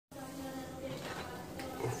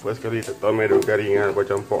first kali tak tahu medo kari dengan apa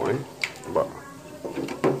campur ni. Nampak?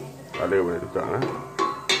 Ada boleh tukar lah.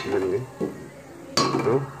 Ni.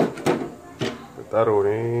 Tu. Taruh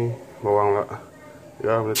ni bawang lah.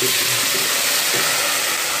 Ya, boleh tu.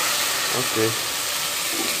 Okey.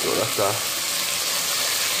 Tuk rasa.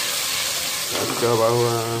 Rasa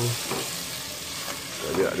bawang.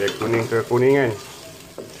 Biar dia kuning ke kuningan.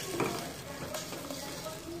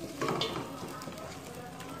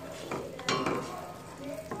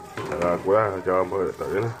 Cara aku lah, cara apa tak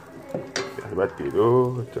tahu lah. Biar batik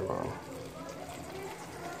tu, cara.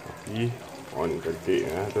 Tapi on ketik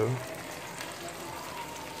lah tu.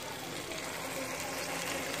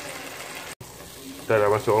 Kita dah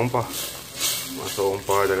masuk rempah. Masuk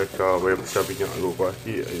rempah dah kacau, bayar besar minyak dulu kuah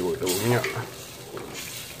sikit. Ayo tabur minyak.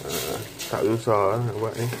 Tak susah nak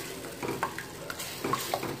buat ni.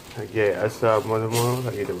 Okay, asam semua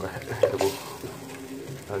lagi kita buat. Tabur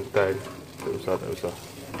santan. Tak usah.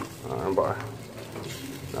 Nampak lah.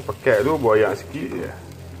 Nak pakai tu buat ayak sikit je.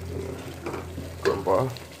 Nampak.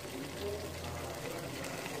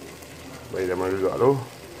 Bagi dah megak tu.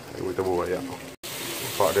 Ayo tabur ayak.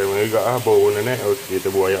 Nampak dia megak lah. Bau pun naik. Okey,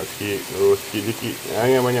 tabur ayak sikit. Terus sikit-sikit.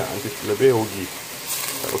 Jangan banyak. Nanti lebih rugi.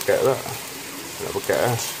 Tak pakai tak. Nak pakai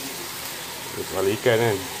lah. Kepala ikan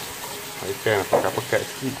kan. Ikan pekat-pekat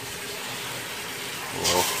sikit.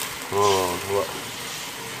 Nampak.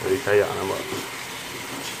 Dari kayak nampak.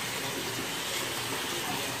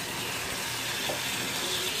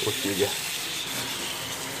 Okey je.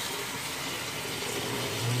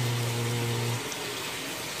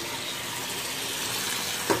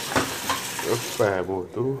 Lepas bau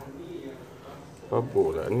tu. Apa bau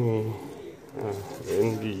lah ni.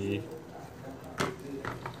 Randy.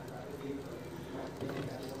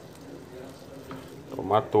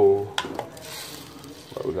 Tomato.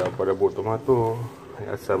 Dah pada buat tomato.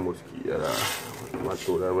 Asam pun sikit lah.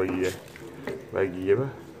 Tomato dah bagi Bagi apa?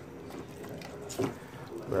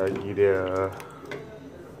 Bagi dia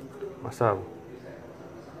masam.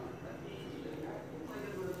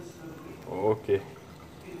 Okey.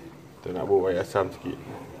 Kita nak buat asam sikit.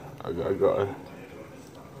 Agak-agak lah.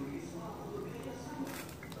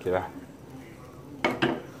 Okey lah.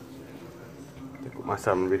 Cukup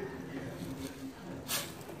masam lebih.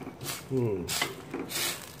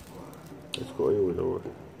 Cukup air tu.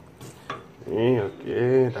 Ni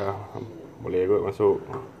okey dah. Boleh kot masuk.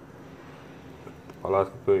 Kepala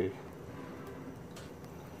sekutui.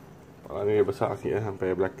 Kepala ni besar sikit lah,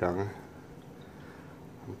 sampai belakang.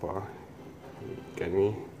 Nampak ikan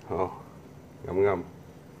ni. Ngam-ngam.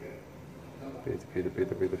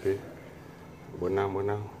 Tepi. Benang.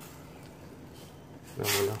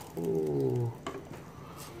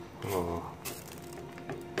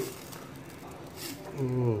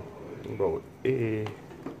 Bau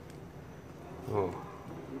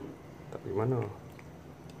tak pergi mana.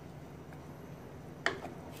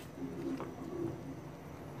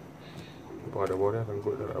 Ada boleh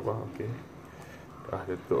tangkut tak apa. Okey. Dah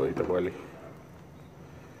tutup kita balik.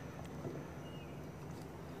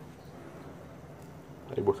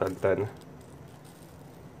 Ibu santan.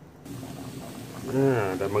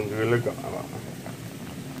 Dah menggelegak apa.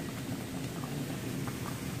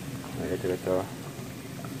 Kita kata.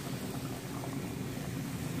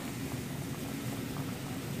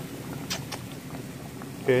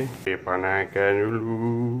 Okey, panaskan dulu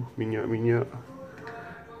minyak.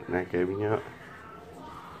 Panaskan minyak.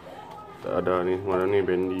 Tak ada ni, mana ni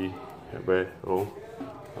bendi. Habis.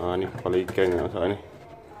 Ni kepala ikan yang masak ni.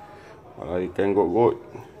 Kepala ikan got-got.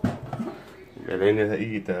 Blender lagi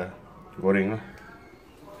kita goreng lah.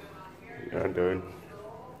 Ada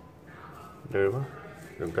apa?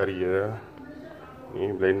 Daun kari je lah.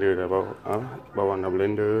 Ni blender dah bawang dah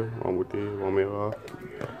blender. Bawang putih, bawang merah.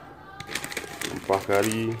 Rempah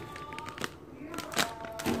kari.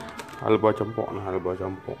 Halba campur.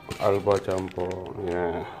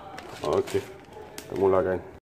 Ya. Okey. Kita mulakan.